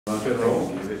Rock and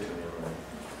roll.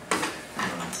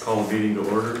 Call the meeting to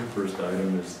order. First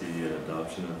item is the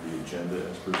adoption of the agenda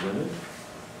as presented.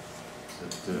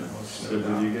 Is that good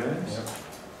with you guys? Yep.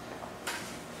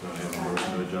 Do I have a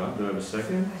motion to adopt? Do I have a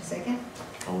second? Second.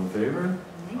 All in favor?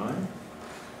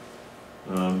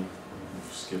 Aye.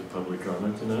 Skip public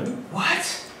comment tonight, What?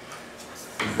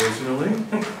 unfortunately.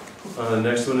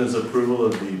 Next one is approval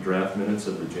of the draft minutes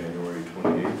of the January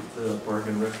 28th Park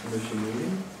and Rec Commission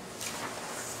meeting.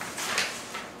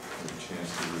 Have a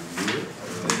chance to review it.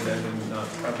 I did not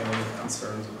have any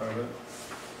concerns about it.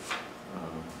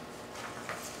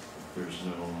 If there's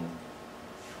no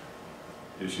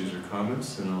issues or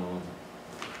comments, then I'll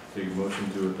take a motion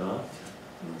to adopt,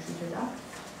 Motion to adopt.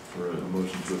 or a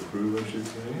motion to approve, I should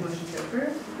say. Motion to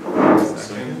approve.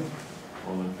 Second.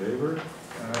 All in favor?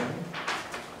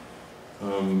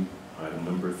 Item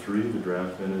number 3, the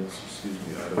draft minutes,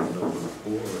 item number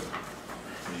 4,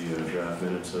 the draft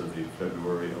minutes of the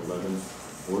February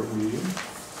 11th board meeting.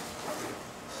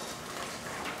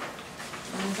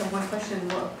 So one question,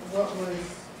 what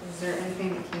was there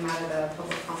anything that came out of the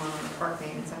public comment on the park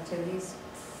maintenance activities?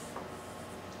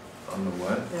 On the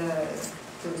what?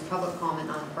 There was public comment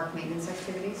on park maintenance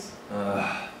activities?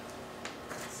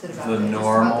 Is it about The just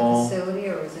normal about the facility,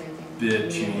 or was there anything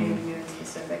bitching. new and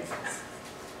specific?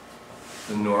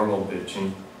 The normal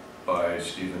bitching by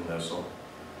Stephen Nessel.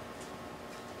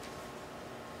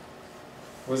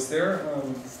 Was there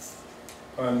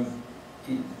on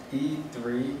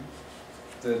E3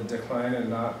 the decline and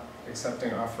not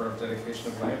accepting offer of dedication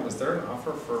of land? Was there an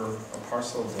offer for a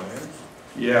parcel of land?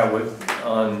 Yeah,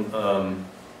 on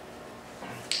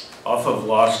off of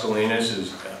Las Colinas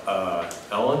is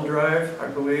Ellen Drive, I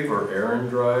believe, or Aaron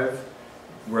Drive,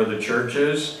 where the church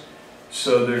is.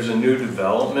 So there's a new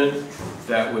development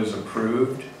that was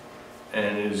approved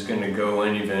and is going to go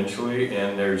in eventually,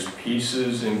 and there's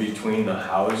pieces in between the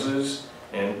houses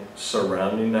and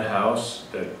surrounding the house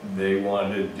that they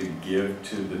wanted to give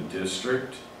to the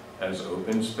district as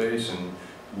open space, and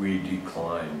we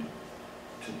declined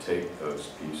to take those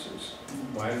pieces.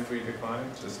 Why did we decline?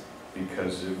 Just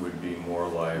Because it would be more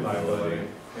liability, liability.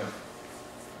 Yeah.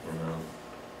 you know.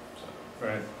 So,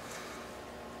 Right.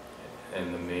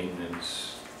 and the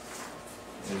maintenance,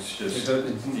 it's just It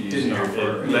didn't easier offer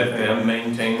to let anything. them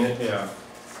maintain it. Yeah.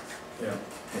 Yeah.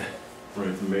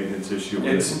 Right, the maintenance issue when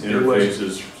it It was-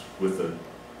 interfaces with the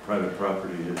private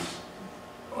property is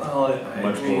Well,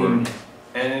 much I mean, more.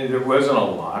 and there wasn't a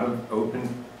lot of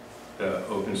open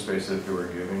space that they were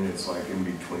giving. It's like in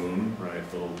between. right,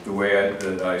 little. The way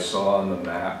that I saw on the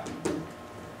map,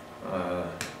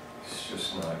 it's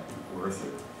just not worth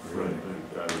it. Right, Really.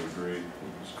 I would agree.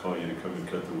 They just call you to come and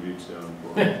cut the weeds down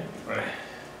for them. Right.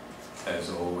 As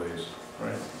always.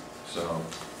 Right. So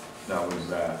that was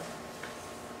that.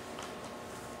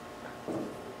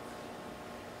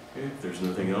 Okay, if there's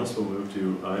nothing else, we'll move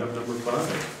to item number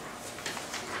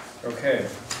 5. Okay.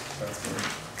 That's me.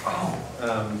 Oh,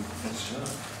 Nice job.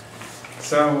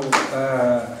 So,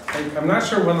 I'm not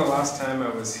sure when the last time I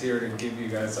was here to give you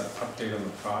guys an update on the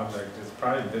project. It's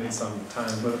probably been some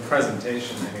time, but a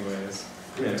presentation anyways.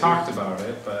 We Yeah. talked about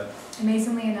it, but...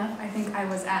 Amazingly enough, I think I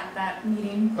was at that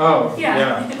meeting. Oh, Yeah,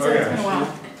 yeah, so it's been a okay. while.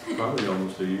 Probably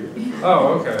almost a year.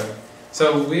 Oh, okay.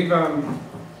 So we've had,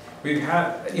 we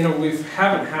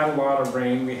haven't had a lot of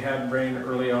rain. We had rain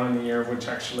early on in the year, which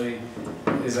actually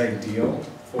is ideal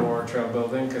for trail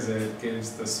building because it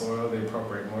gives the soil the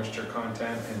appropriate moisture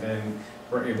content, and then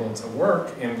we're able to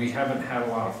work, and we haven't had a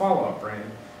lot of follow-up rain.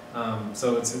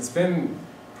 So it's been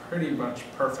pretty much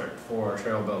perfect for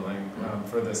trail building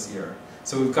for this year.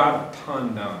 So we've got a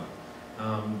ton done.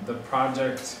 The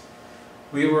project,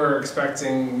 we were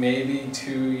expecting maybe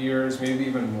 2 years, maybe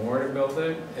even more to build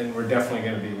it, and we're definitely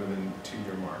going to be within the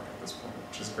 2-year mark at this point,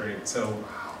 which is great. So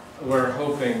we're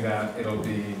hoping that it'll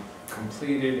be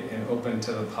completed and open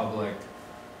to the public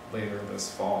later this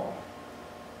fall.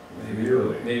 Maybe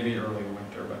Really? maybe early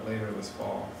winter, but later this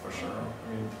fall for sure.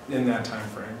 I mean, in that time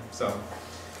frame. So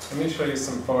let me show you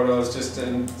some photos,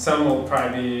 and some will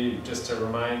probably be just to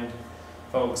remind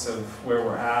folks of where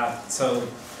we're at. So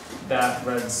that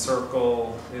red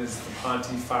circle is the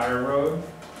Ponti Fire Road.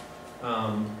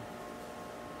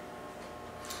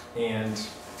 And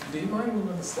do you mind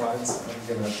moving the slides?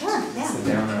 I'm gonna sit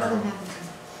down now.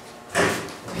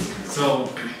 So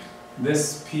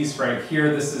this piece right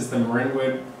here, this is the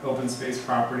Marinwood open space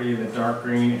property. The dark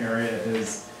green area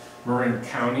is Marin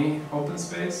County open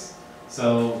space.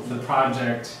 So the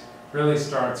project really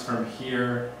starts from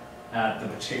here at the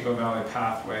Pacheco Valley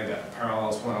pathway that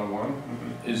parallels 101.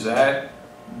 is that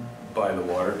by the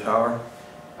water tower?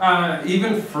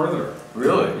 Even further.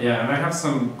 Really? Yeah, and I have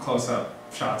some close-up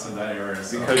shots of that area.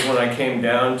 So. Because when I came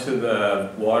down to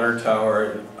the water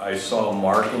tower, I saw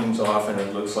markings off and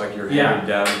it looks like you're headed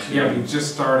down to Yeah, we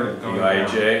just started the going down.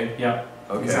 IJ. Yep,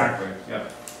 Okay. exactly,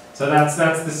 yep. So that's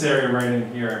this area right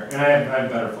in here, and I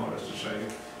have better photos to show you.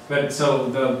 But so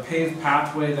the paved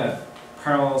pathway that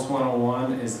parallels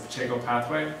 101 is the Pacheco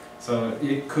pathway. So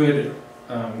it could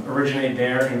originate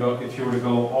there and go, if you were to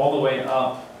go all the way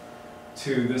up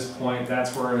to this point,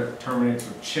 that's where it terminates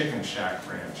with Chicken Shack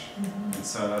Ranch. And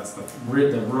so that's the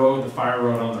road, the fire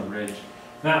road on the ridge.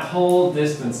 That whole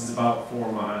distance is about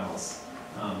 4 miles.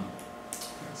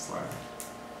 Next slide.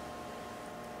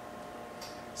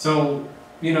 So,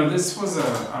 you know, this was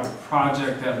a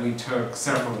project that we took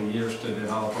several years to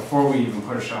develop before we even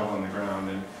put a shovel on the ground,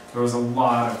 and there was a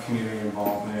lot of community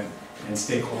involvement and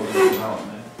stakeholder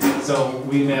development. So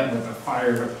we met with the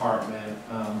fire department,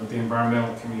 with the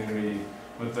environmental community,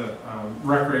 with the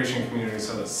recreation community,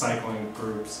 so the cycling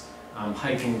groups,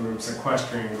 hiking groups,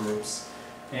 equestrian groups,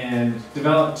 and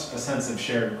developed a sense of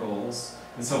shared goals.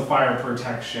 And so fire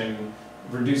protection,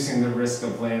 reducing the risk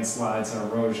of landslides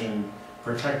and erosion,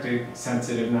 protecting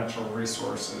sensitive natural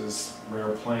resources, rare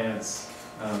plants,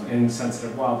 and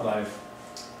sensitive wildlife,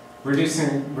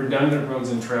 reducing redundant roads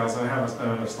and trails, and I have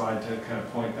another slide to kind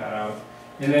of point that out,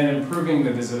 and then improving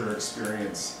the visitor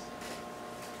experience.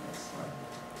 Next slide.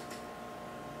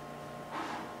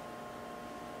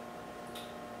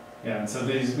 Yeah, and so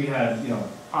we had, you know,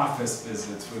 office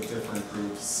visits with different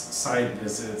groups, site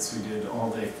visits, we did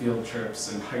all-day field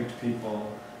trips and hiked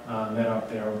people, met up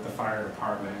there with the fire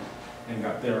department and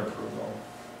got their approval.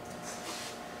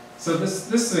 So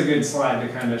this is a good slide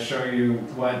to kind of show you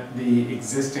what the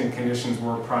existing conditions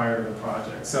were prior to the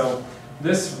project. So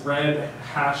this red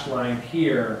hash line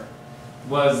here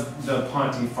was the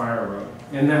Ponti Fire Road,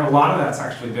 and then a lot of that's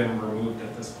actually been removed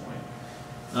at this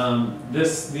point.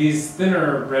 These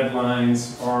thinner red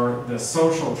lines are the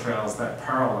social trails that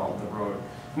parallel the road.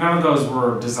 None of those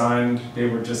were designed, they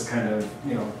were just kind of,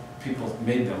 you know, people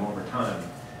made them over time.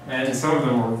 And some of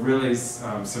them were really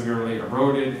severely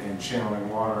eroded and channeling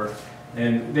water.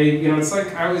 And they, you know, it's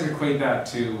like, I always equate that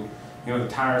to, you know, the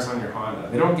tires on your Honda.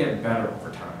 They don't get better over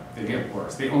time, they get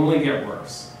worse. They only get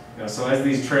worse. You know, so as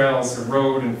these trails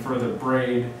erode and further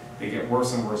braid, they get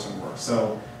worse and worse and worse.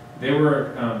 So they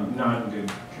were not in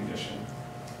good condition.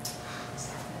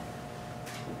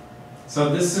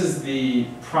 So this is the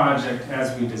project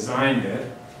as we designed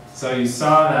it. So you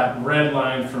saw that red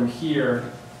line from here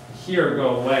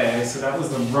go away. So that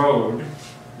was the road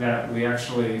that we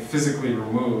actually physically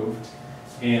removed,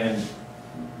 and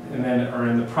then are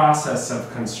in the process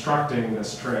of constructing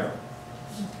this trail.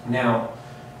 Now,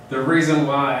 the reason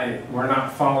why we're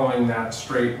not following that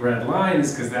straight red line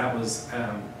is because that was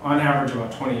on average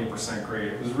about 28%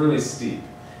 grade. It was really steep.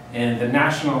 And the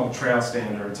national trail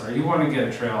standards are, you want to get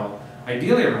a trail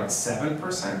ideally around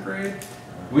 7% grade.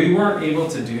 We weren't able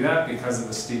to do that because of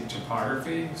the steep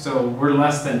topography, so we're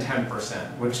less than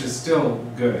 10%, which is still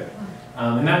good.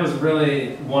 And that was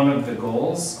really one of the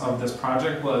goals of this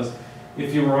project, was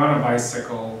if you were on a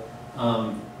bicycle,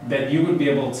 that you would be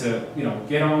able to, you know,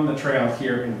 get on the trail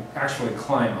here and actually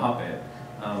climb up it.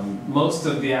 Most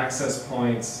of the access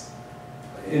points,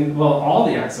 all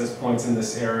the access points in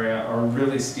this area are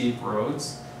really steep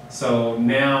roads. So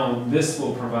now this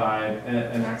will provide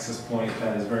an access point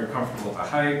that is very comfortable to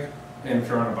hike, and if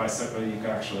you're on a bicycle, you can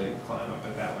actually climb up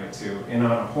it that way too. And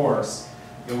on a horse,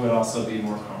 it would also be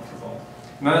more comfortable.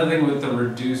 Another thing with the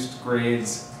reduced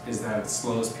grades is that it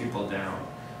slows people down.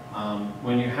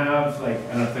 When you have, like,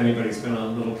 I don't know if anybody's been on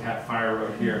a Little Cat Fire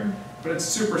Road here, but it's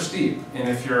super steep, and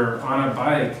if you're on a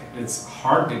bike, it's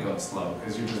hard to go slow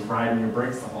because you're just riding your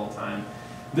brakes the whole time.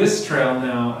 This trail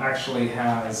now actually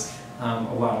has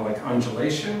a lot of like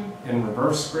undulation and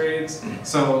reverse grades.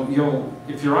 So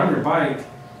if you're on your bike,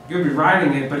 you'll be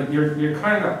riding it, but you're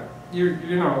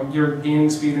gaining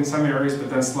speed in some areas,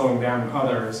 but then slowing down in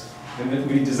others. And then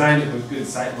we designed it with good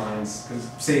sight lines because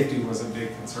safety was a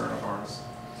big concern of ours.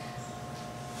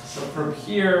 So from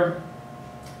here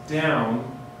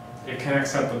down, it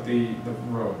connects up with the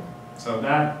road. So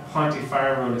that Ponti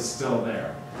Fire Road is still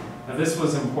there. Now this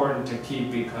was important to keep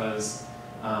because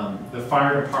the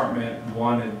fire department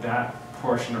wanted that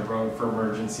portion of road for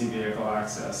emergency vehicle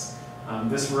access.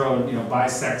 This road, you know,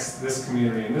 bisects this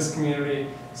community and this community,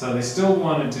 so they still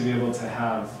wanted to be able to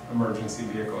have emergency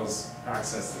vehicles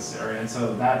access this area, and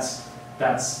so that's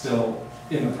still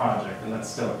in the project, and that's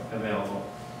still available.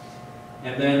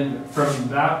 And then from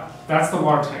that's the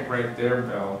water tank right there,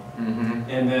 Bill. Mm-hmm.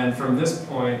 And then from this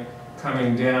point,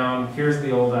 coming down, here's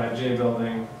the old IJ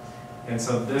building. And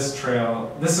so this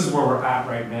trail, this is where we're at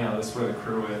right now, this is where the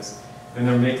crew is. and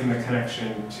they're making the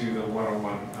connection to the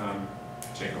 101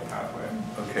 Pacheco pathway.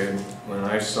 Okay, when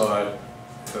I saw it,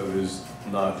 it was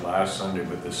not last Sunday,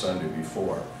 but the Sunday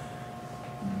before.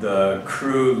 The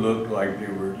crew looked like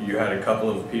you had a couple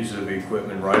of pieces of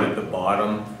equipment right at the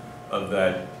bottom of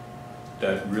that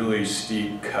really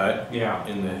steep cut Yeah.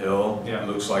 in the hill. Yeah. It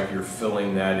looks like you're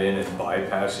filling that in and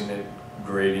bypassing it,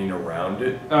 grading around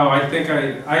it. Oh, I think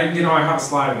I have a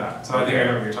slide of that, so I think I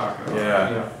know what you're talking about.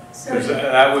 Yeah. So, Because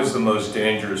that was the most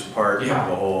dangerous part of Yeah.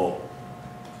 the whole,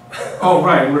 Oh,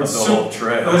 right. of the whole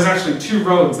trail. There's actually 2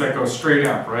 roads that go straight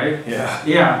up, right? Yeah.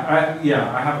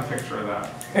 Yeah, I have a picture of that.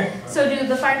 so do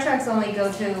the fire trucks only go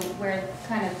to where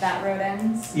kind of that road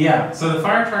ends? Yeah, so the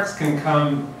fire trucks can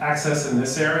come access in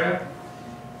this area,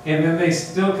 and then they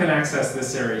still can access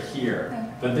this area here. Okay.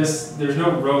 But there's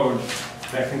no road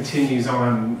that continues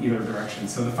on either direction,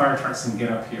 so the fire trucks can get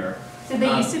up here. Did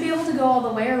they used to be able to go all the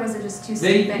way, or was it just too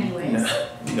They- steep anyways?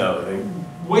 No, they,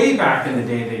 Way back in the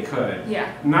day they could, Yeah.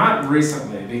 not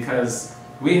recently, because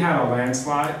we had a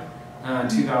landslide,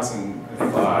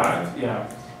 2005, yeah,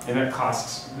 and it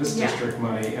cost this Yeah. district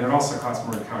money, and it also cost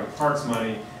Marin County Parks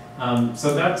money.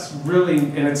 So that's really,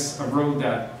 and it's a road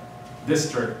that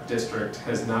this district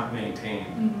has not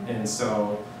maintained. Mhm. And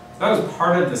so that was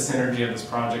part of the synergy of this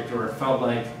project, where it felt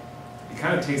like it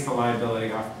kind of takes the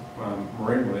liability off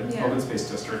Marinwood, Yeah. Open Space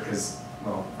District, because,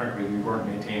 well, frankly, we weren't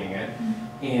maintaining it.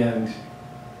 Mhm.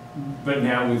 But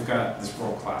now we've got this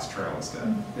world-class trail instead,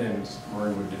 Mhm. and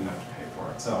Marinwood didn't have to pay for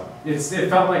it. So it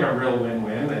felt like a real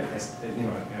win-win. I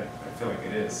feel like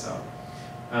it is, so.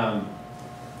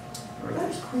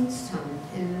 Where's Queenstown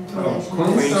in Oh, relation to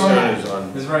Queenstown. this? Queenstown is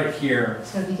on, It's right here.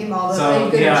 So if you came all the So, way,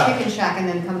 you go to yeah. Chicken Shack and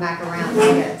then come back around to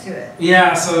get to it.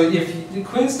 Yeah, so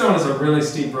Queenstone is a really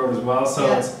steep road as well, so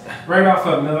Yeah. it's right off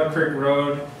of Miller Creek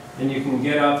Road, and you can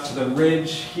get up to the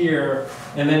ridge here,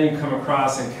 and then you come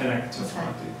across and connect to Okay.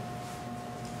 Ponti.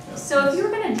 Yeah. So if you were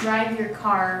gonna drive your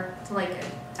car to like an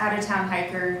out-of-town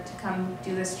hiker to come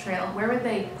do this trail, where would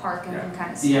they park and then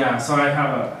kind of? Yeah, so I have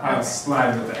a Okay.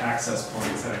 slide with the access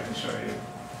points that I can show you.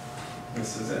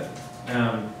 This is it.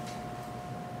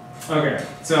 Okay,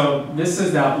 so this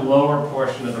is that lower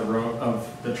portion of the road, of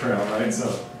the trail, right? So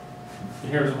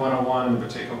here's 101, the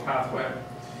Pacheco pathway.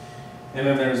 And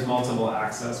then there's multiple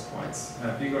access points.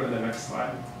 If you go to the next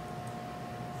slide.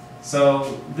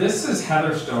 So this is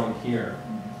Heatherstone here.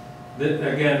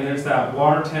 Again, there's that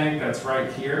water tank that's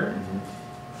right here.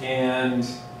 And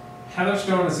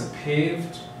Heatherstone is a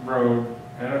paved road.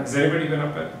 Has anybody been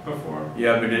up it before?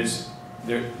 yeah, but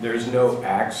there's no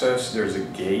access, there's a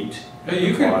gate at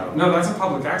the bottom. No, that's a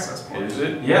public access point. Is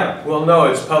it? Yeah, Well, no,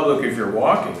 it's public if you're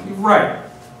walking. right.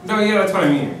 No, yeah, that's what I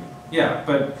mean. Yeah,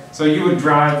 but, so you would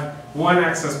drive, one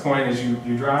access point is you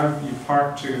drive, you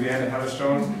park to the end of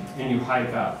Heatherstone, and you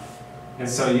hike up. And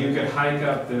so you could hike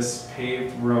up this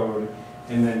paved road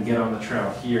and then get on the trail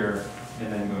here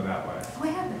and then go that way. Oh, I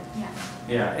have it, yeah.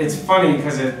 Yeah, it's funny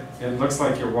because it looks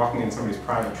like you're walking in somebody's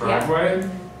private driveway, Mhm.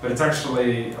 but it's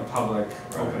actually a public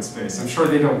open space. I'm sure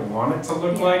they don't want it to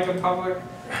look Yeah. like a public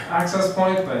access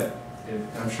point, but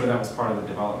I'm sure that was part of the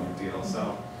development deal,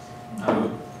 so. Yeah,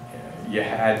 you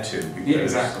had to, Yeah, because,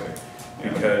 exactly. Yeah.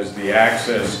 because the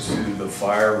access to the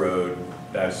fire road,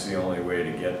 that's the only way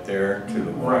to get there, to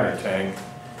the water Right. tank.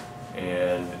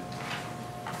 And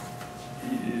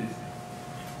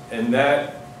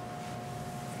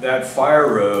that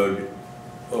fire road,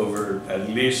 over at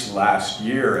least last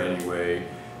year anyway,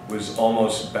 was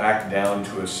almost back down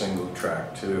to a single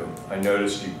track too. I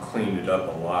noticed you cleaned it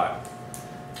up a lot.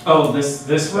 Oh, this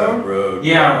That road? road.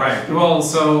 Yeah, right. Well,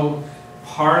 so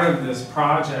part of this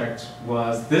project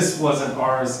was, this wasn't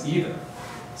ours either.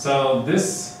 So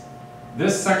this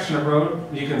section of road,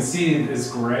 you can see is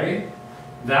gray.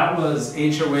 That was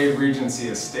HOA Regency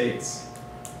Estates.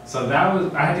 So that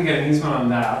was, I had to get an easement on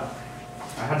that.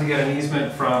 I had to get an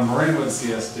easement from Marinwood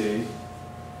CSD,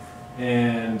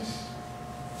 and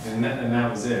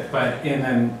that was it. But, and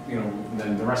then,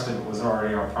 then the rest of it was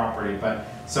already our property. But,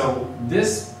 so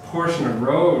this portion of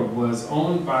road was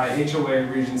owned by HOA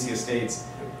Regency Estates.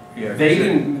 Yeah,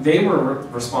 They were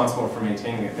responsible for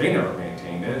maintaining it. They never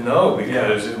maintained it. No,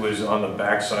 because it was on the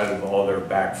backside of all their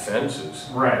back fences.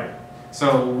 Right.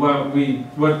 So what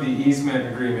the easement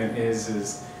agreement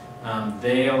is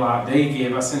they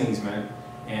gave us an easement,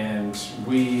 and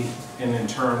we, in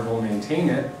turn, will maintain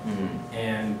it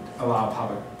and allow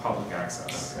public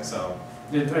access. Okay. So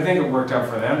I think it worked out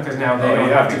for them, because now they Oh, don't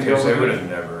yeah, have to deal because they with would it. have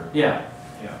never. Yeah,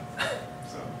 yeah.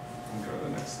 So we can go to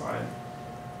the next slide.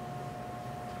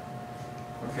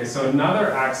 Okay, so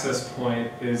another access point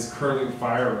is Curlew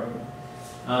Fire Road.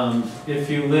 If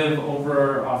you live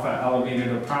over off of Alameda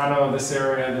del Prado, this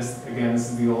area, this again, this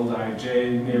is the old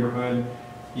IJ neighborhood,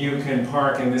 you can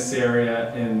park in this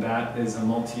area, and that is a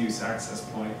multi-use access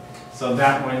point. So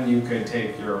that one you could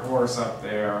take your horse up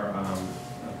there, a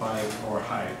bike or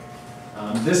hike.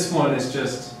 This one is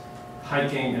just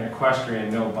hiking and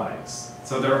equestrian, no bikes.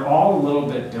 So they're all a little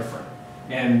bit different.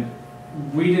 And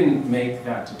we didn't make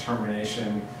that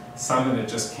determination. Some of it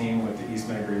just came with the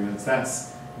easement agreements.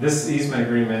 This easement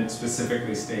agreement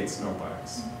specifically states no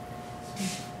bikes.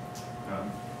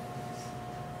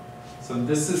 So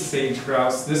this is sage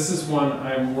grouse. This is one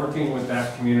I'm working with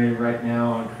that community right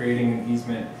now on creating an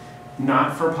easement,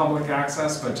 not for public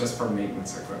access, but just for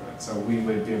maintenance equipment. So we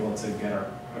would be able to get our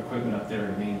equipment up there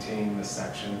and maintain this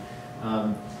section.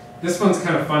 This one's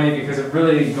kind of funny because it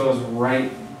really goes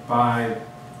right by,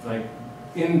 like,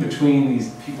 in between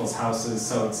these people's houses,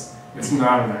 so it's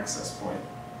not an access point.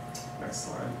 Next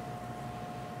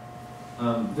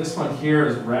slide. This one here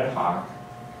is Red Hawk.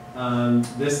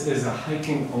 This is a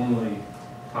hiking only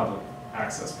public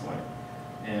access point.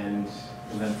 And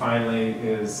then finally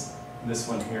is this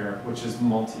one here, which is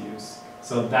multi-use.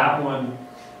 So that one,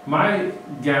 my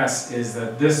guess is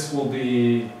that this will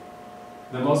be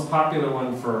the most popular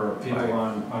one for people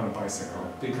on a bicycle,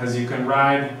 because you can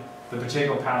ride the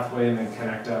Pacheco pathway and then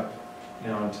connect up,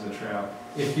 onto the trail.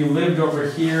 If you lived over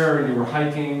here and you were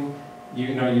hiking,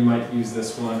 you might use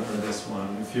this one or this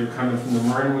one. If you're coming from the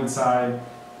Marinwood side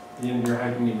and you're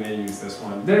hiking, you may use this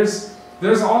one.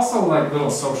 There's also like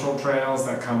little social trails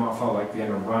that come off of like the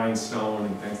end of Rhinestone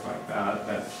and things like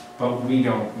that, but we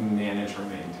don't manage or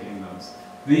maintain those.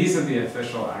 These are the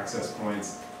official access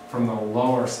points from the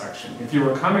lower section. If you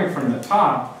were coming from the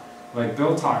top, like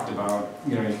Bill talked about,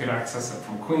 you could access it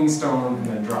from Queenstone and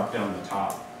then drop down the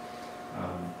top.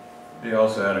 They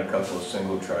also had a couple of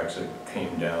single tracks that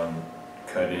came down,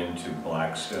 cut into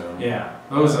Blackstone. Yeah,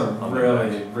 those are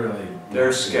really, really. They're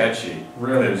nasty. Sketchy.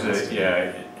 Really nasty.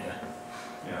 Yeah,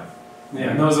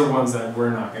 and those are ones that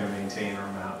we're not going to maintain or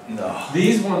map. no.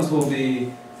 These ones will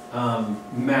be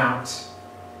mapped.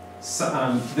 So,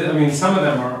 I mean, some of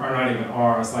them are not even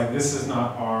ours. Like this is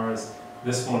not ours.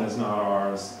 This one is not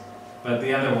ours. But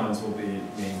the other ones will be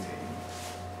maintained.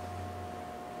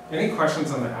 Any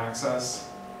questions on the access?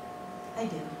 I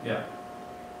do. Yeah.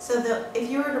 So if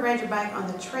you were to ride your bike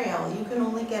on the trail, you can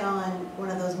only get on one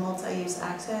of those multi-use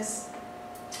access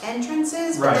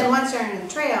entrances. But then once you're on the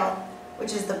trail,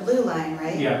 which is the blue line,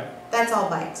 right? Yeah. That's all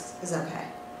bikes, is okay.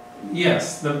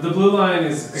 Yes, the blue line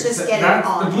is Just get it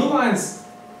on. The blue line's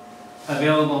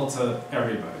available to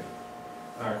everybody,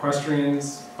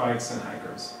 equestrians, bikes, and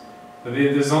hikers. But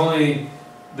there's only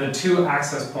the two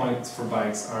access points for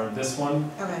bikes are this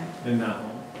one Okay. and that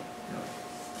one.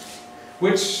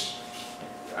 Which,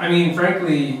 I mean,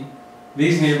 frankly,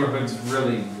 these neighborhoods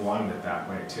really wanted it that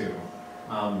way too.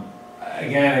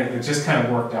 Again, it just kind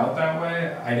of worked out that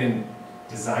way. I didn't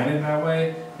design it that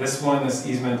way. This one, this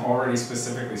easement already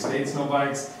specifically states no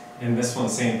bikes, and this one,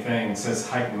 same thing, says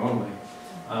hiking only.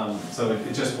 So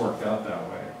it just worked out that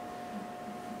way.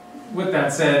 With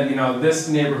that said, this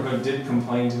neighborhood did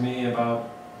complain to me about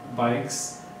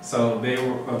bikes, so they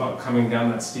were about coming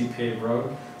down that steep paved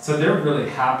road. So they're really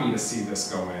happy to see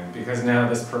this go in, because now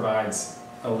this provides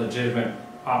a legitimate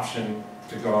option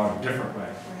to go out a different way.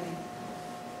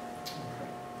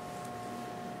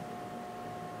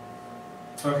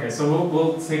 Okay, so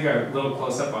we'll take a little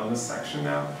close-up on this section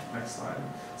now. Next slide.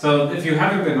 So if you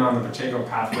haven't been on the Pacheco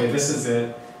pathway, this is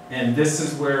it, and this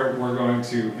is where we're going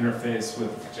to interface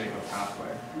with the Pacheco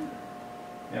pathway.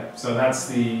 Yep, so that's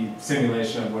the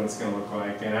simulation of what it's going to look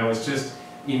like, and I was just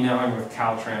emailing with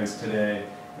Caltrans today.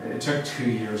 It took 2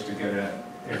 years to get an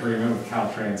agreement with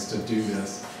Caltrans to do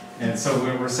this, and so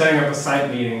we're setting up a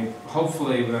site meeting,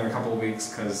 hopefully within a couple of weeks,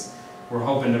 because we're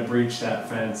hoping to breach that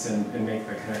fence and make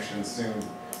the connection soon.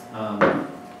 But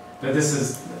this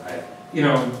is,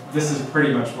 this is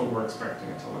pretty much what we're expecting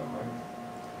it to look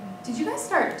like. Did you guys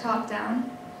start top down?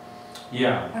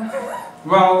 Yeah.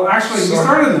 Well, actually, we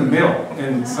started in the middle,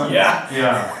 and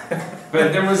yeah.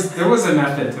 But there was a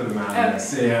method to the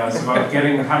madness. Okay. Yeah, it's about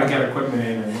how to get equipment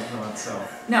in and whatnot. So.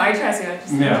 No, I trust you. I'm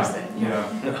just interested. Yeah.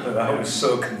 That was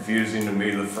so confusing to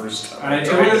me the first time.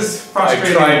 It was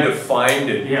frustrating. I tried to find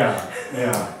it.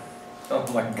 Yeah. Oh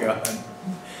my God.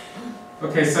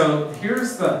 Okay, so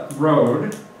here's the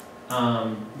road,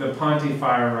 the Ponti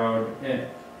Fire Road,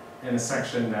 in a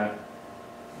section that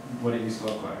what it used to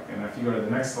look like. And if you go to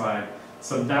the next slide,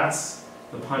 so that's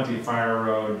the Ponti Fire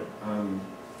Road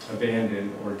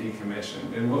abandoned or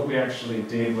decommissioned. And what we actually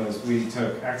did was we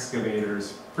took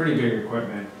excavators, pretty big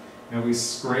equipment, and we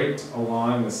scraped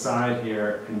along the side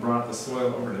here and brought the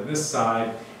soil over to this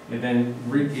side and then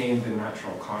regained the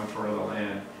natural contour of the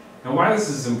land. And why this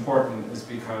is important is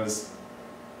because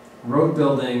road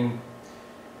building,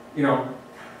 you know,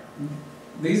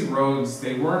 these roads,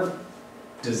 they weren't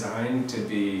designed to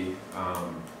be,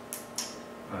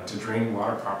 to drain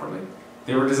water properly.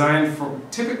 They were designed for,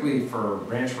 typically for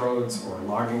ranch roads or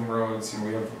logging roads, and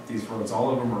we have these roads all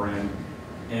over Marin,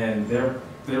 and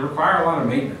they require a lot of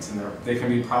maintenance, and they can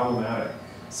be problematic.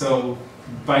 So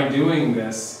by doing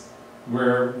this,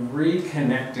 we're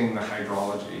reconnecting the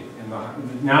hydrology. And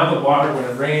now the water, when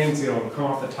it rains, it'll come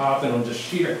off the top and it'll just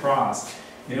sheet across,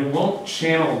 and it won't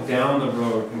channel down the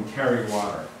road and carry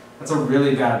water. That's a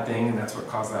really bad thing, and that's what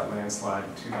caused that landslide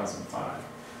in 2005.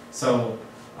 So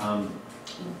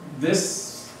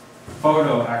this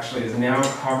photo actually is now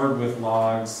covered with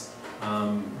logs.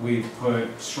 We've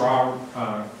put straw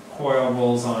coil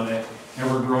rolls on it,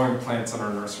 and we're growing plants in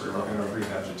our nursery. We're going to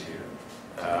revegetate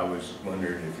it. I was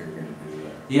wondering if you're going to do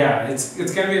that. Yeah, it's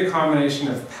going to be a combination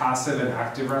of passive and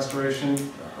active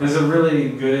restoration. There's a really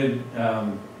good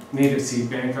native seed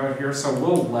bank out here, so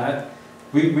we'll let,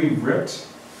 we ripped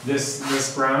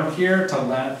this ground here to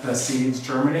let the seeds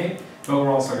germinate, but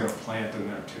we're also going to plant in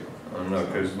there too. I don't know,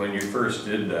 because when you first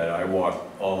did that, I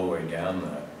walked all the way down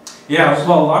that. Yeah,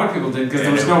 well, a lot of people did because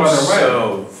there was no other way.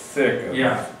 So thick.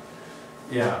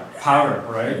 Yeah, powder,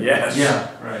 right? Yes.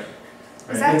 Yeah, right.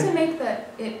 Is that to make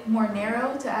it more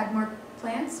narrow, to add more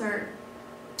plants, or?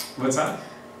 What's that?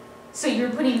 So you're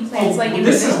putting plants like in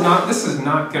this the middle? This is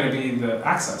not going to be the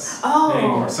access Oh.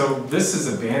 anymore. So this is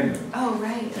abandoned. Oh,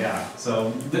 right. Yeah.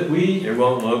 So we. It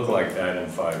won't look like that in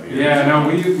 5 years. Yeah. No,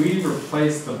 we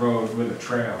replaced the road with a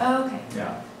trail. Oh, okay.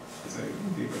 Yeah. So you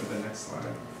can go to the next slide.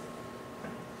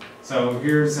 So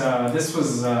here's this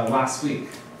was last week,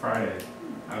 Friday.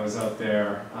 I was out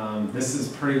there. This is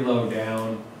pretty low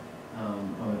down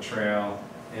on the trail,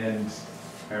 and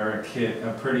Eric hit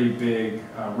a pretty big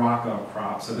rock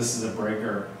outcrop. So this is a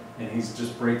breaker, and he's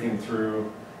just breaking through.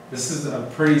 This is a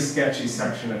pretty sketchy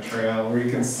section of trail where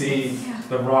you can see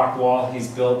the rock wall he's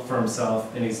built for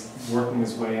himself, and he's working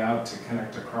his way out to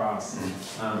connect across.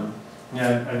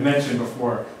 Yeah, I mentioned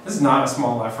before, this is not a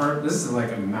small effort. This is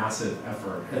like a massive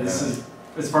effort. And this is,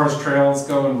 as far as trails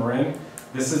go in Marin,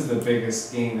 this is the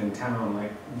biggest gain in town.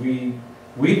 Like we'd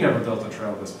never built a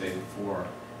trail this big before.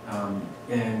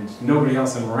 And nobody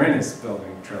else in Marin is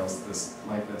building trails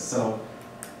like this. So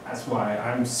that's why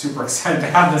I'm super excited to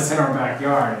have this in our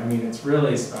backyard. I mean, it's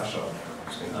really special.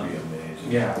 It's going to be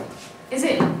amazing. Yeah. Is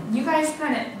it you guys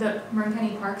the Marin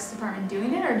County Parks Department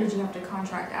doing it, or did you have to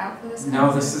contract out for this?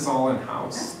 No, this is all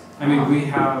in-house. I mean, we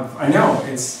have, I know,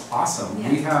 it's awesome.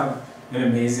 Yeah. We have an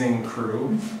amazing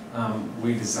crew.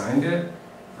 We designed it,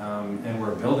 and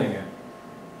we're building it.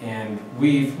 And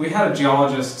we had a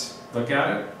geologist look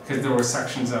at it, because there were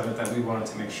sections of it that we wanted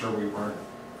to make sure we weren't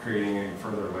creating any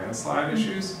further landslide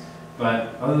issues.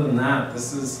 But other than that,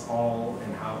 this is all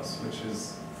in-house, which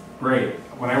is great.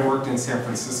 When I worked in San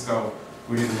Francisco,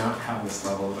 we did not have this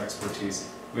level of expertise.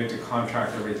 We had to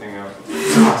contract everything out.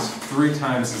 It cost 3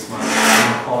 times as much,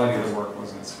 and the quality of the work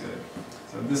wasn't as good.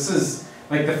 So this is,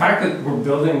 like, the fact that we're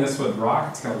building this with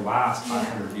rock, it's going to last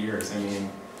 500 years. I mean,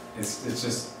 it's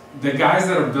just, the guys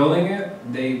that are building it,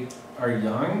 they are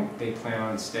young, they plan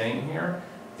on staying here,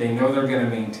 they know they're going to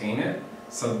maintain it,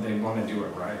 so they want to do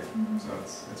it right. So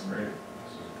it's great.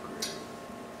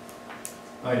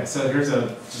 Oh yeah, so here's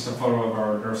just a photo of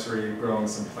our nursery growing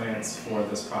some plants for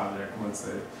this project. Once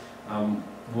they,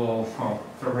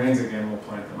 if it rains again, we'll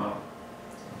plant them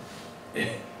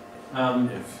out.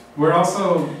 We're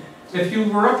also, if you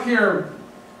were up here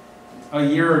a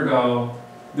year ago,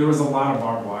 there was a lot of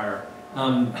barbed wire.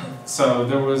 So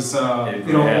there was,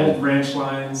 old ranch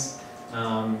lines.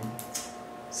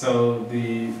 So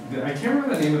I can't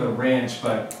remember the name of the ranch,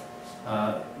 but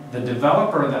the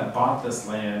developer that bought this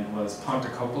land was Ponti,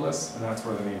 and that's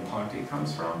where the name Ponti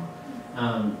comes from.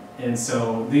 And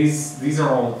so these are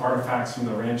all artifacts from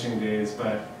the ranching days,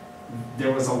 but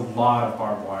there was a lot of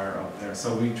barbed wire out there.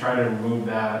 So we try to remove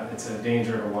that. It's a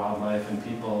danger to wildlife and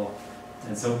people.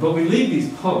 And so, but we leave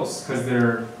these posts because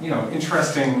they're,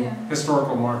 interesting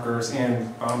historical markers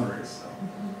and boundaries. So.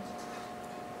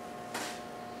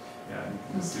 Yeah, you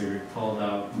can see we pulled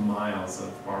out miles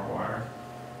of barbed wire.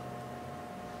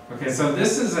 Okay, so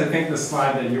this is, I think, the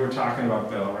slide that you were talking about,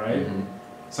 Bill, right? Mm-hmm.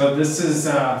 So this is...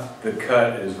 the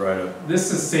cut is right up.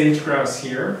 This is sage grouse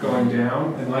here, going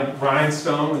down, and like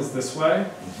rhinestone is this way.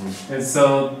 Mm-hmm. And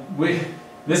so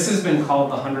this has been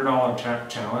called the $100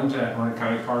 challenge at Marin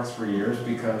County Parks for years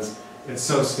because it's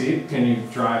so steep. Can you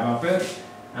drive up it?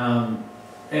 And,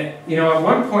 at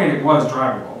one point it was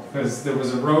drivable. because there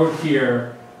was a road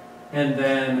here, and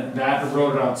then that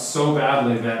eroded out so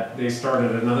badly that they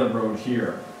started another road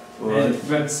here. But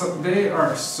they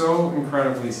are so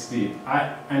incredibly steep.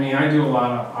 I mean, I do a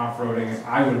lot of off-roading.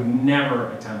 I would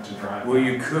never attempt to drive. Well,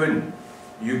 you couldn't.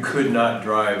 You could not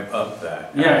drive up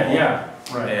that. Yeah,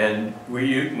 right. And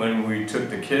when we took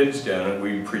the kids down it,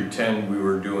 we pretend we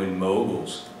were doing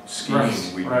moguls, skiing.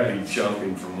 Right, We'd right. be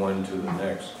jumping from one to the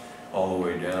next, all the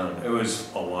way down. It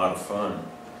was a lot of fun.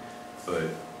 But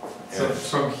So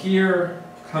from here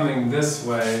coming this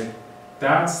way,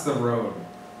 that's the road.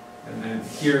 And then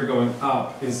here going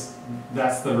up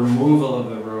that's the removal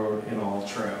of the road in all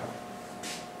trail.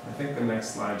 I think the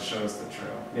next slide shows the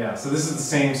trail. Yeah, so this is the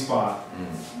same spot,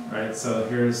 right? So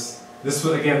this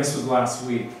was last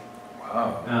week.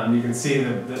 Wow. You can see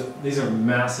that these are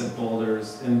massive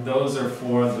boulders, and those are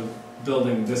for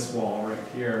building this wall right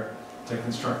here to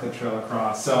construct the trail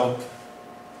across. So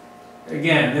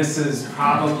again, this is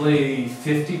probably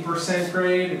 50%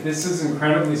 grade. This is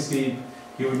incredibly steep.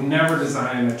 You would never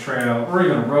design a trail, or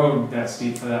even a road that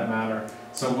steep for that matter.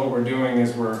 So what we're doing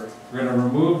is we're going to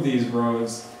remove these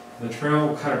roads. The trail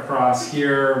will cut across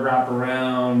here, wrap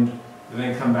around, and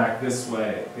then come back this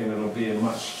way, and it'll be a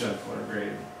much gentler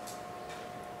grade.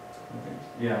 Okay.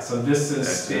 Yeah, so this is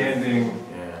standing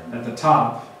at the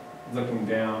top, looking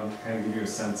down, to kind of give you a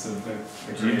sense of the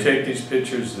grade. Did you take these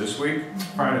pictures this week?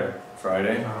 Friday.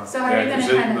 Friday? So how are you gonna Because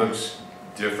it kind of, looks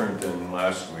different than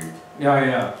last week.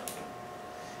 Yeah.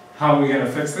 How are we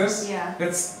gonna fix this? yeah,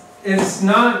 It's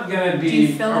not gonna be. do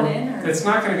you fill it in or? It's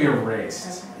not gonna be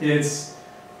erased. Okay. It's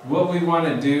what we want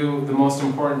to do. The most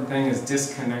important thing is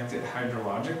disconnect it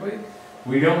hydrologically.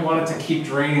 We don't want it to keep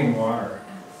draining water.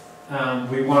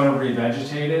 We want to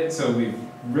revegetate it, so we've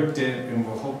ripped it, and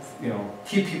we'll hope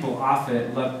keep people off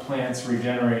it, let plants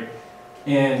regenerate,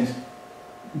 and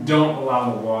don't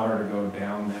allow the water to go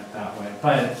down that way.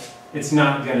 But it's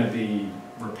not going to be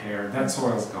repaired. That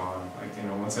soil's gone.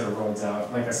 Once it erodes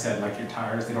out, like I said, like your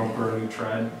tires, they don't grow new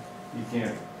tread. You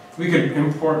can't. We could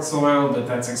import soil, but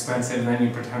that's expensive, and then you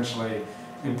potentially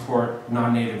import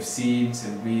non-native seeds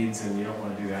and weeds, and you don't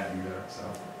want to do that either. So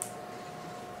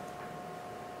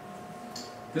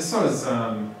this was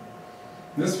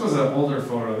an older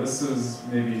photo. This was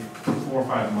maybe 4 or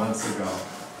 5 months ago.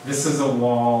 This is a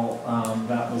wall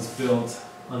that was built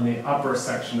on the upper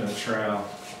section of the trail,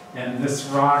 and this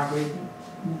rock.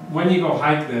 When you go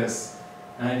hike this,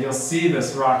 and you'll see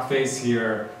this rock face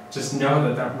here. Just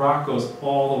know that rock goes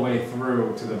all the way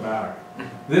through to the back.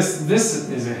 This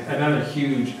is another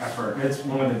huge effort. It's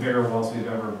one of the bigger walls we've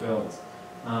ever built.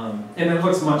 And it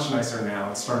looks much nicer now.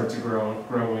 It's started to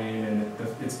grow in, and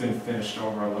it's been finished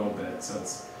over a little bit.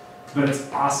 But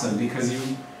it's awesome because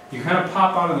you kind of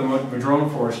pop out of the madrone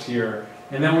forest here,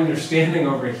 and then when you're standing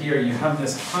over here, you have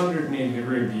this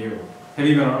 180-degree view. Have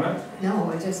you been on it?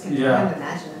 No, I just can't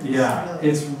imagine it. Yeah,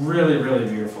 it's really, really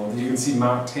beautiful. You can see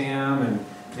Mount Tam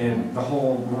and the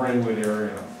whole Marinwood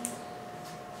area.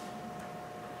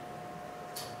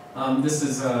 This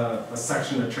is a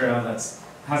section of trail that's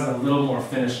has a little more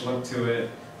finished look to it,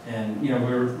 and we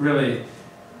were really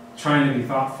trying to be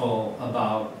thoughtful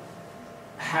about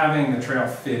having the trail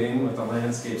fit in with the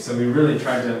landscape. So we really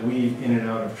tried to weave in and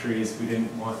out of trees. We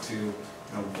didn't want to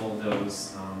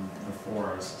bulldoze the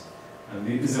forest.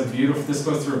 This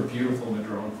goes through a beautiful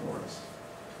madrone forest.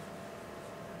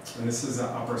 And this is an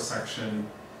upper section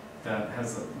that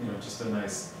has just a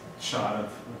nice shot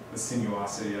of the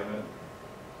sinuosity of it.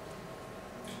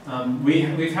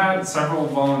 We've had several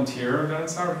volunteer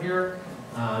events out here.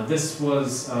 This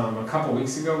was a couple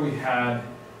weeks ago. We had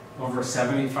over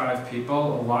 75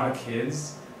 people, a lot of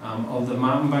kids. All the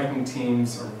mountain biking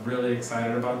teams are really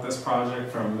excited about this project,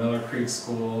 from Miller Creek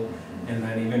School and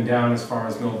then even down as far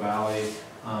as Mill Valley.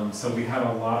 So we had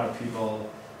a lot of people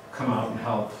come out and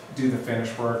help do the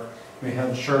finish work. We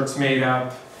had shirts made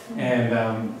up, and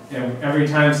every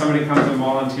time somebody comes and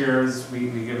volunteers, we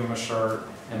give them a shirt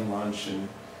and lunch, and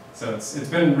so it's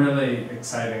been really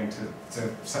exciting to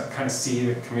kind of see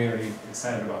the community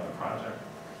excited about the project.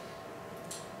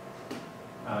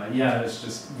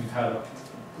 We've had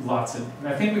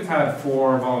I think we've had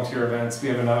 4 volunteer events. We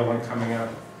have another one coming up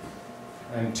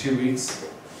in 2 weeks,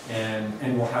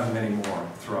 and we'll have many more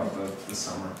throughout the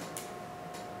summer.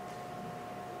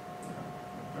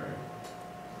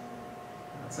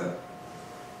 That's it.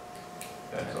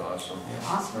 That's awesome. Yeah.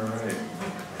 Awesome. All right. So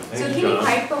Thanks, can you John.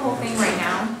 hike the whole thing right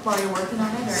now while you're working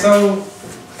on it, or? So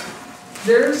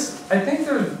I think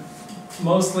there's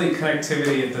mostly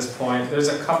connectivity at this point. There's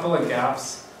a couple of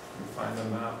gaps. Let me find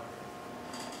them out.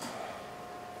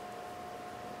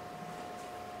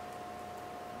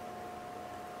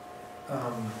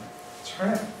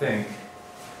 trying to think.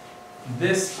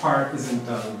 This part isn't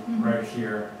done Mhm. right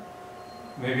here.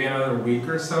 Maybe another week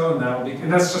or so, and that'll be,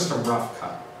 and that's just a rough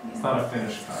cut. It's Yeah. not a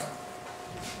finished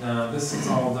cut. This is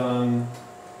all done.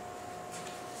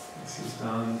 This is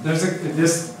done.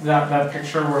 There's that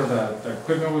picture where the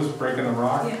equipment was breaking the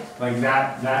rock. Yeah. Like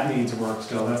that needs work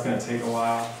still. That's gonna take a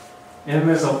while. And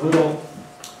there's a little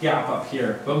gap up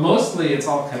here, but mostly it's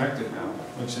all connected now,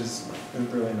 which is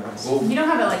really nice. Well, You don't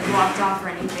have it like blocked off or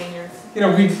anything, you're, You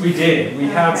know, we did. We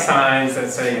have Okay. signs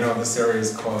that say, you know, this area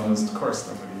is closed. Of course,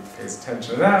 nobody pays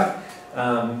attention to that.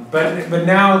 But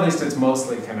now at least it's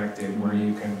mostly connected where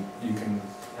you can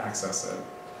access it.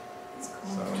 it's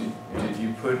So, cool. Did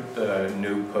you put the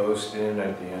new post in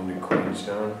at the end of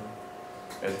Queenstone?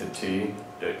 At the T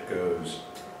that goes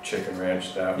Chicken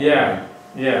Ranch that way? Yeah,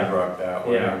 yeah, Brook that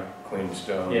way? Yeah.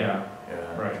 Queenstone? yeah, Yeah.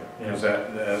 right, yeah, Because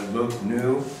that looked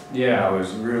new. I yeah,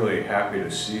 was really happy to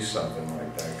see something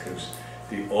like that, because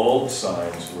the old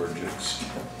signs were just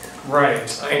right,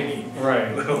 tiny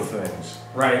right, little things.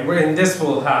 right. And this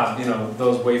will have, you know,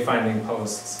 those wayfinding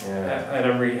posts Yeah. at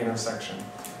every intersection.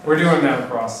 We're doing that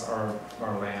across our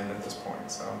land at this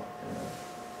point, so.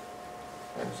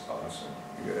 Yeah. That's awesome.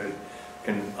 Good.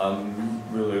 I'm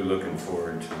really looking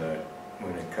forward to that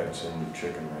when it cuts into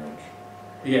Chicken Ranch.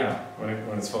 Yeah, when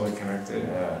it's fully connected.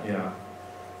 Yeah.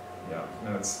 Yeah.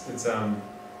 No,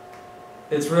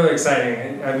 it's really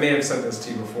exciting. I may have said this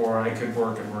to you before. I could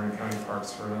work at Marin County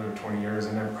Parks for another 20 years,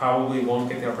 and I probably won't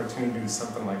get the opportunity to do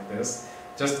something like this.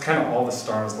 Just kind of all the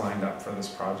stars lined up for this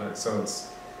project. So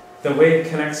it's the way it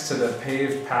connects to the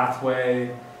paved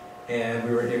pathway, and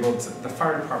we were able to. The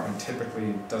fire department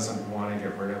typically doesn't want to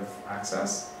get rid of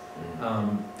access.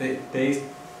 They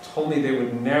told me they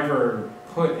would never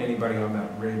put anybody on that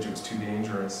ridge. It was too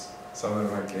dangerous. So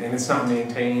they're like, and it's not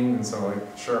maintained, and so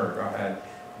like, sure, go ahead.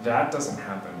 That doesn't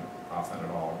happen often at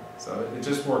all. So it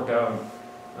just worked out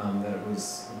that it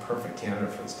was a perfect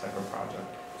candidate for this type of project.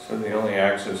 So the only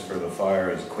access for the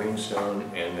fire is Queenstone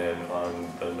and then on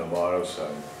the Novato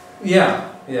side? Yeah.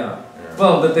 Yeah.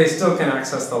 Well, but they still can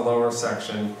access the lower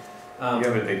section. Yeah,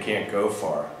 but they can't go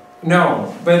far.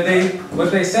 No, but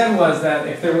what they said was that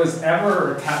if there was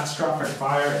ever a catastrophic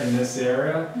fire in this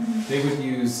area, they would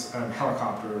use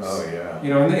helicopters. Oh, yeah. You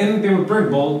know, and they would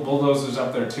bring bulldozers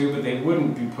up there too, but they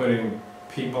wouldn't be putting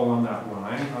people on that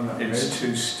line, on that It's ridge.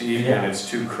 too steep Yeah. and it's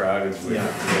too crowded with Yeah.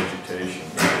 vegetation.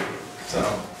 So.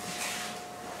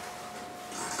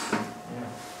 Yeah.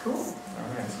 Cool.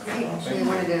 All right. Great, actually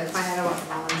wanted to find out about the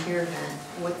volunteer event,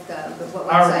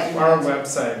 what Our website?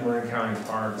 website, Marin County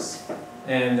Parks,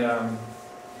 and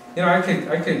you know, I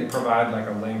could provide like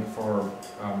a link for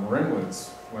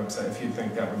Marinwood's website if you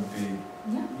think that would be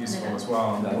Yeah. useful as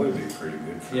well. That would be pretty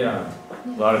good for Yeah.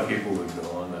 them. A lot of people would go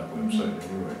on that website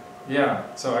anyway. Yeah,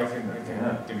 so I can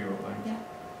Yeah. give you a link.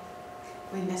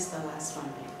 We missed the last one.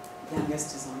 My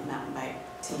youngest is on the mountain bike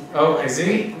team. Oh, That's is he?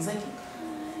 great. I was like,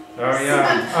 Oh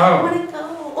yeah. I Oh. want to go.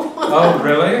 Oh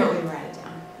really? But we were out of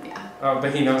town. Yeah. Oh,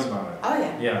 but he knows about it. Oh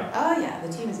yeah. Yeah. Oh yeah.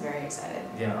 The team is very excited.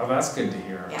 Yeah. Oh, that's good to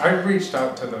hear. Yeah. I reached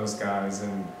out to those guys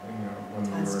and you know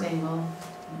when On we were. Stengel.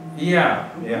 Yeah.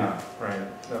 Yeah. Right.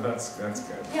 No, that's good.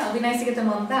 Yeah, it'll be nice to get them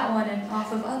on that one and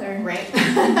off of other. Right.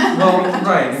 Well,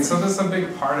 right, and so this is a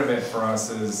big part of it for us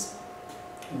is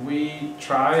we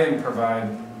try and provide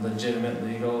legitimate,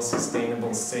 legal,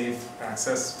 sustainable, safe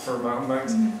access for mountain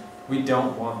bikes. We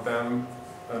don't want them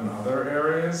in other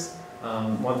areas.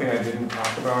 One thing I didn't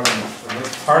talk about in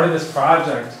this part of this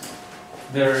project,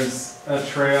 there's a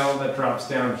trail that drops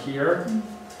down here,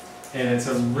 and it's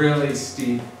a really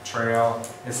steep trail.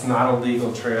 It's not a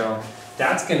legal trail.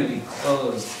 That's going to be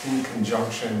closed in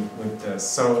conjunction with this.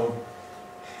 So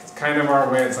it's kind of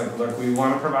our way. It's like, look, we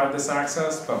want to provide this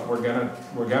access, but we're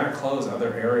gonna close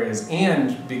other areas.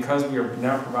 And because we are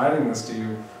now providing this to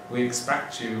you, we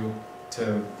expect you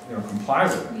to comply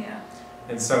with it. Yeah.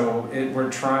 And so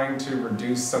we're trying to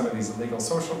reduce some of these illegal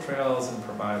social trails and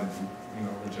provide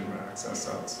legitimate access.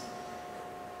 So it's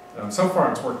so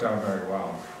far it's worked out very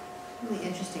well. Really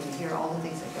interesting to hear all the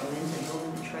things that go into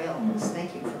building the trails.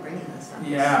 Thank you for bringing this up.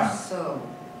 Yeah. It's so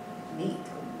neat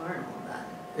to learn all of that.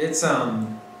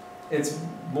 It's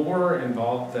more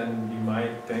involved than you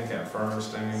might think at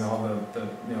first. I mean, all the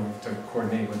to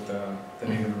coordinate with the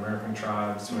Native American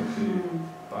tribes, with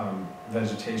the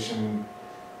vegetation,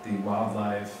 the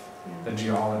wildlife, the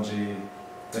geology,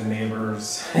 the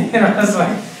neighbors. It's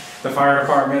like the fire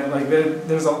department. Like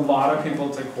there's a lot of people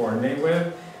to coordinate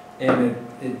with, and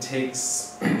it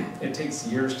takes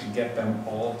years to get them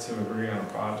all to agree on a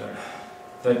project.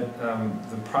 The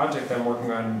project I'm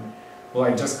working on, well,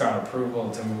 I just got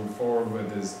approval to move forward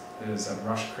with is at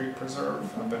Rush Creek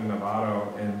Preserve up in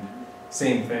Novato, and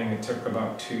same thing, it took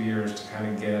about 2 years to kind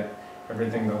of get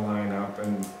everything to line up,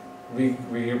 and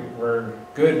we're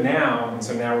good now, and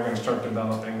so now we're going to start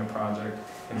developing the project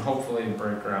and hopefully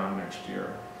break ground next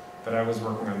year. But I was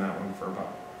working on that one for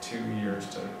about 2 years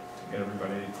to get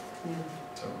everybody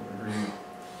to agree.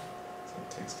 So it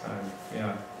takes time.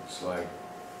 Yeah. It's like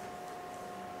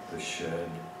the shed.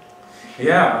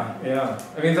 Yeah, yeah.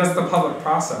 I mean, that's the public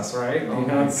process, right? Oh You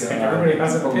know, my it's like God. everybody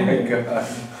has an opinion. Oh my God.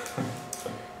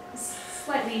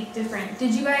 Slightly different.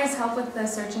 Did you guys help with the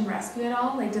search and rescue at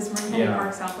all? Like, does Marin County Yeah.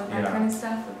 Parks help with that Yeah. kind of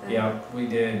stuff? With the... Yeah, we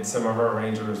did. Some of our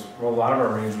rangers, well, a lot of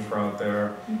our rangers were out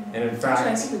there, Mhm. and in Actually, I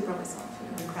fact, think we probably saw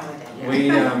a few. We probably did.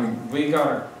 Yeah. we got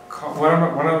a call.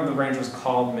 One of the rangers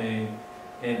called me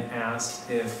and asked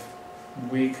if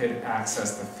we could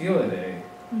access the Field-A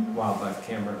Mhm. wildlife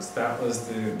cameras. That was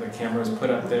the cameras put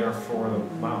up there for the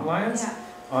mountain lions Yeah.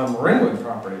 on Marinwood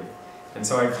property. And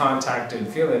so I contacted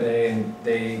Field-A and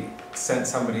they sent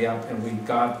somebody up and we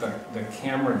got the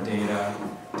camera data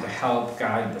to help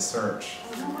guide the search.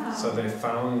 Oh, wow. So they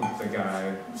found the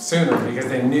guy sooner because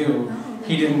they knew Oh,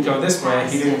 he didn't go this way,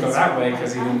 he didn't go that way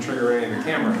because he didn't trigger any of the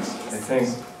cameras. I think,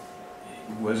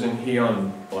 wasn't he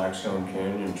on Blackstone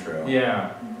Canyon Trail?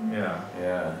 Yeah, Mhm. yeah.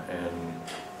 Yeah, and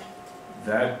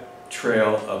that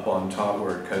trail up on top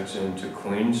where it cuts into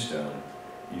Queenstone,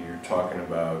 you're talking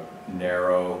about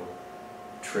narrow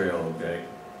trail that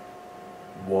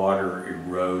water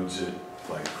erodes it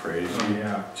like crazy. Oh,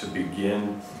 yeah. To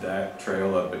begin that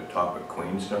trail up at top of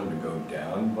Queenstone to go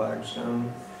down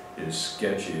Blackstone is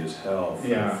sketchy as hell for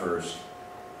Yeah. the first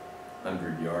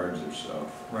 100 yards or so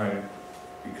Right.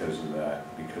 because of that,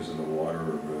 because of the water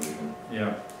erosion.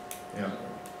 Yeah. Yeah.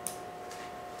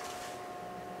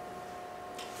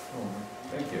 Oh,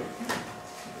 thank you.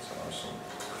 It's awesome.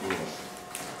 Cool.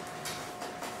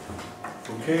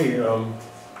 Okay,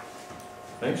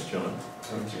 thanks, John.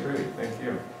 That's great. Thank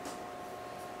you.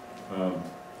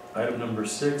 Item number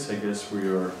 6, I guess we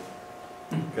are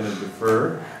gonna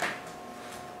defer.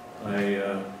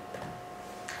 I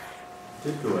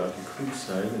did go out to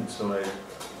Creekside, and so I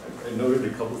noted a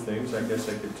couple things. I guess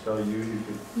I could tell you, you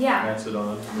could Yeah. pass it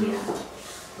on to Yeah.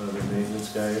 the maintenance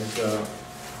guys.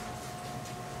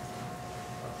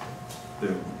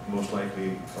 They're most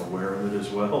likely aware of it as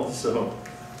well, so.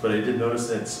 But I did notice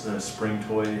that spring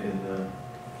toy in the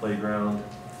playground.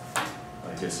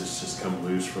 I guess it's just come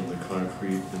loose from the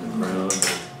concrete in the ground.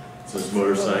 It says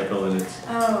motorcycle and it's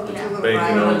Oh, The two yeah. little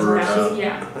banking riders over around.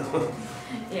 Yeah.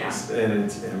 Yeah. and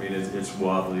it's, I mean, it's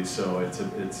wobbly, so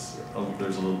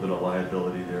there's a little bit of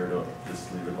liability there to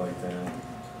just leave it like that.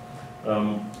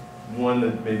 One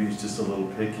that maybe is just a little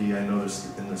picky, I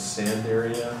noticed in the sand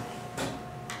area.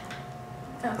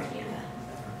 Oh, yeah.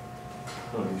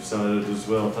 Oh, you saw it as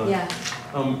well, huh? Yeah.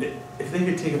 If they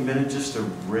could take a minute just to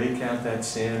rake out that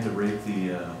sand, to rake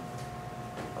the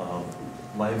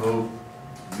live oak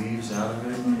leaves out of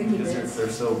it, I think he because did. they're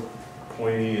so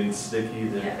pointy and sticky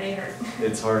Yeah, that they hurt.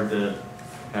 it's hard to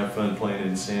have fun playing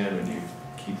in sand when you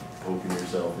keep poking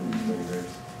yourself in your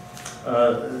fingers.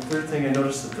 The third thing, I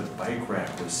noticed that the bike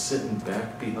rack was sitting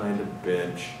back behind a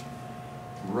bench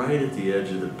right at the edge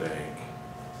of the bank,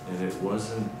 and it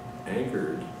wasn't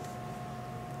anchored.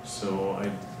 So I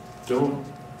don't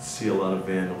see a lot of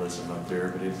vandalism up there,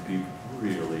 but it'd be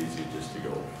real easy just to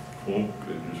go whoop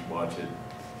and just watch it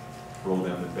roll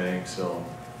down the bank. So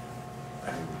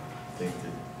I would think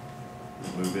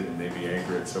that move it and maybe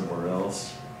anchor it somewhere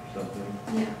else or something.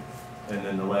 Yeah. And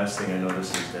then the last thing I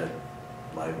noticed is that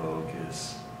live oak it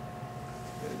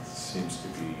seems to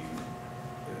be,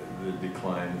 the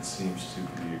decline seems to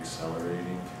be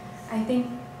accelerating. I think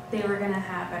they were gonna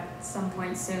have at some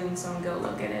point soon someone go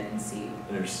look at it and see.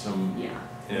 There's some, Yeah.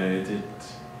 yeah,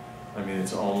 I mean,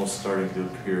 it's almost starting to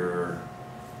appear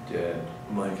Dead.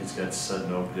 like it's got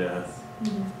sudden oak death,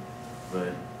 Mhm.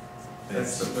 but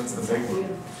That's it's, the big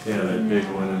one. yeah, that big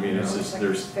Yeah. one, I mean, it's Looks just, like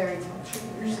there's fairy tale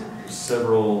trees.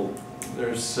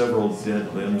 there's several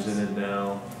dead limbs in it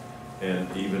now, and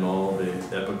even all the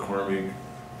epicormic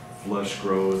flush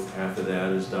growth, half of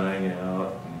that is dying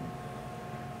out.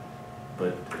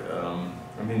 But,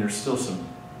 I mean, there's still some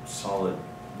solid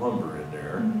lumber in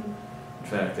there. Mhm. In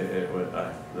fact,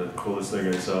 the coolest thing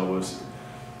I saw was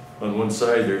on one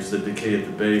side there's the decay at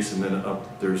the base, and then up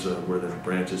there's where the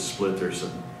branches split, there's a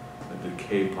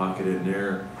decay pocket in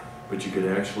there. But you could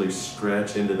actually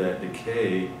stretch into that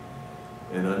decay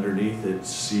and underneath it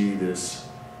see this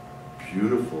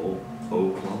beautiful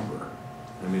oak lumber.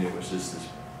 I mean, it was just this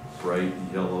bright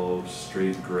yellow,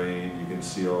 straight grain. You can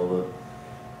see all the,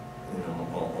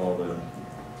 all the,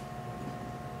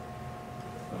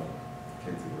 I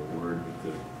can't think of the word,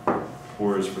 but the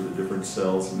pores for the different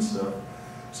cells and stuff.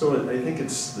 So I think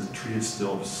the tree is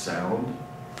still sound.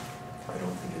 I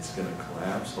don't think it's gonna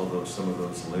collapse, although some of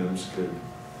those limbs could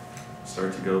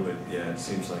start to go, but yeah, it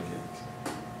seems like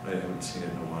I haven't seen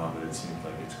it in a while, but it seems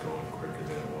like it's going quicker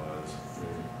than it was.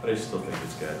 But I still think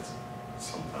it's got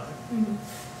some time.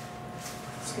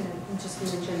 Just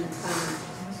mention,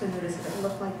 I also noticed that it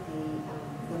looked like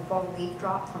the fall leaf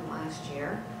drop from last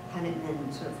year hadn't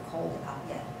been sort of called out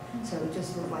yet. So it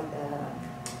just looked like the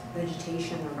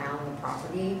vegetation around the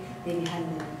property maybe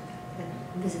hadn't been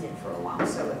visited for a while.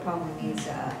 So it probably needs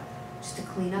just a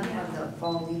cleanup of the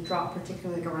fall leaf drop,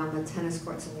 particularly around the tennis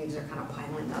courts. The leaves are kind of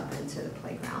piling up into the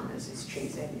playground. There's these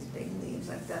trees, they have these big leaves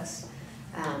like this.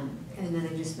 And then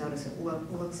I just noticed it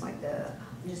looks like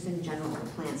just in general, the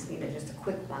plants need just a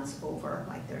quick once over,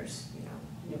 like there's,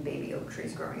 new baby oak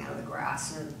trees growing out of the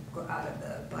grass and out of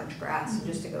the bunch grass, and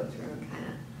just to go through and kind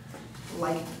of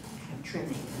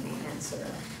trimming and maintenance of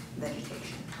the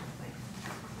vegetation.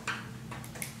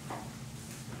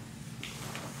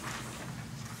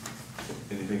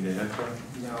 Anything to add, Clark?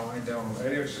 No, I don't.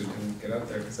 I actually didn't get up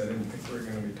there because I didn't think we were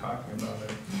going to be talking about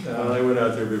it. Well, I went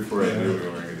out there before I knew we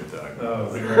weren't going to talk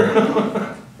about it.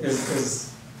 Oh, is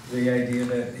the idea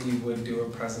that he would do a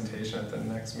presentation at the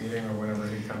next meeting or whenever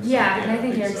he comes? Yeah, and I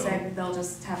think think Eric so. said they'll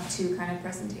just have two kind of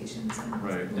presentations. And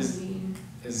Right. one meeting.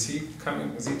 Is he coming?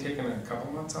 Is he taking a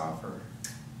couple months off or?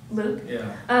 Luke?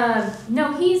 Yeah.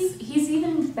 No, he's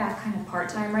even back kind of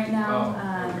part-time right now.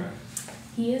 Oh, okay.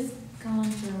 He is gone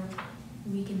for a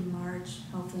week in March,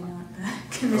 hopefully not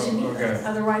the commission meeting, okay.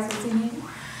 otherwise we'll see him.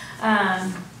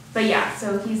 But yeah,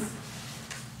 so he's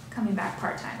coming back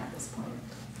part-time at this point,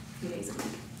 a few days a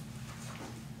week.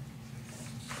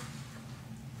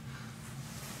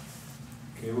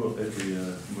 Okay, well, if we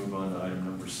move on to item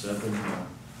number 7,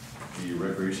 the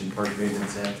Recreation Park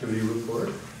Maintenance Activity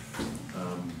Report.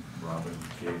 Robin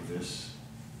gave this.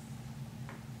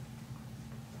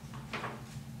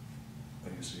 I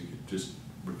guess we could just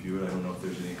review it. I don't know if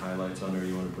there's any highlights on there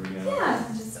you want to bring out. Yeah,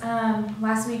 just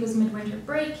last week was midwinter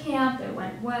break camp. It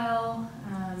went well.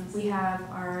 We have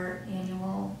our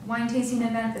annual wine tasting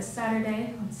event this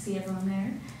Saturday. Let's see everyone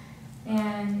there.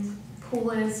 And pool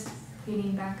is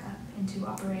getting back up into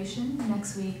operation.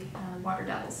 Next week, Water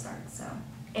Devils starts. So,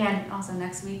 and also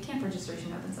next week, camp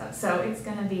registration opens up. So it's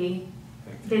gonna be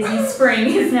busy. Spring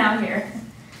is now here.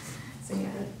 So yeah,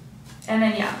 and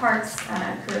then yeah, Parks crew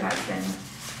has been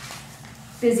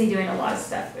busy doing a lot of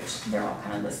stuff, which they're all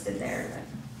kind of listed there,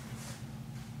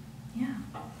 but yeah.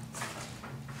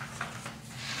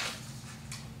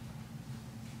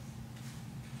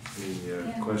 Any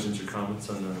Yeah. questions or comments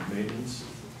on the maintenance?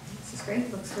 This is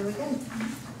great, looks really good.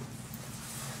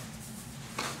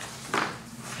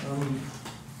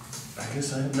 I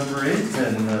guess I have number 8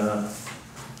 then.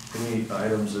 Any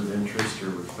items of interest or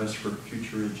requests for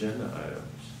future agenda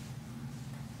items?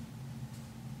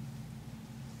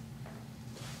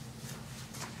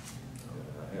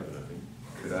 I have nothing.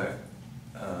 Could I,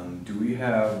 do we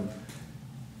have,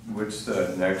 what's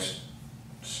the next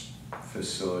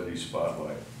facility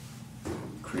spotlight?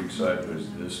 Creekside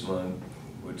was this month,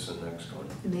 what's the next one?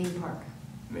 The main park.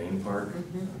 Main Park?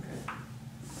 Okay.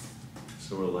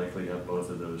 So we'll likely have both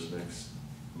of those next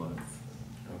month.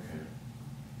 Okay.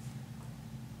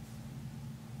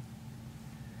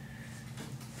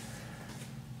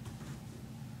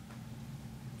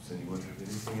 Does anyone have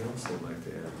anything else they'd like to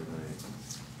add tonight?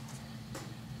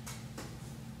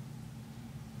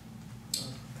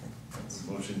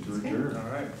 Motion to adjourn. All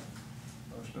right.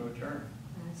 Motion to adjourn.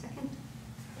 Second.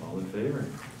 All in favor?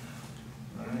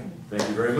 All right. Thank you very much.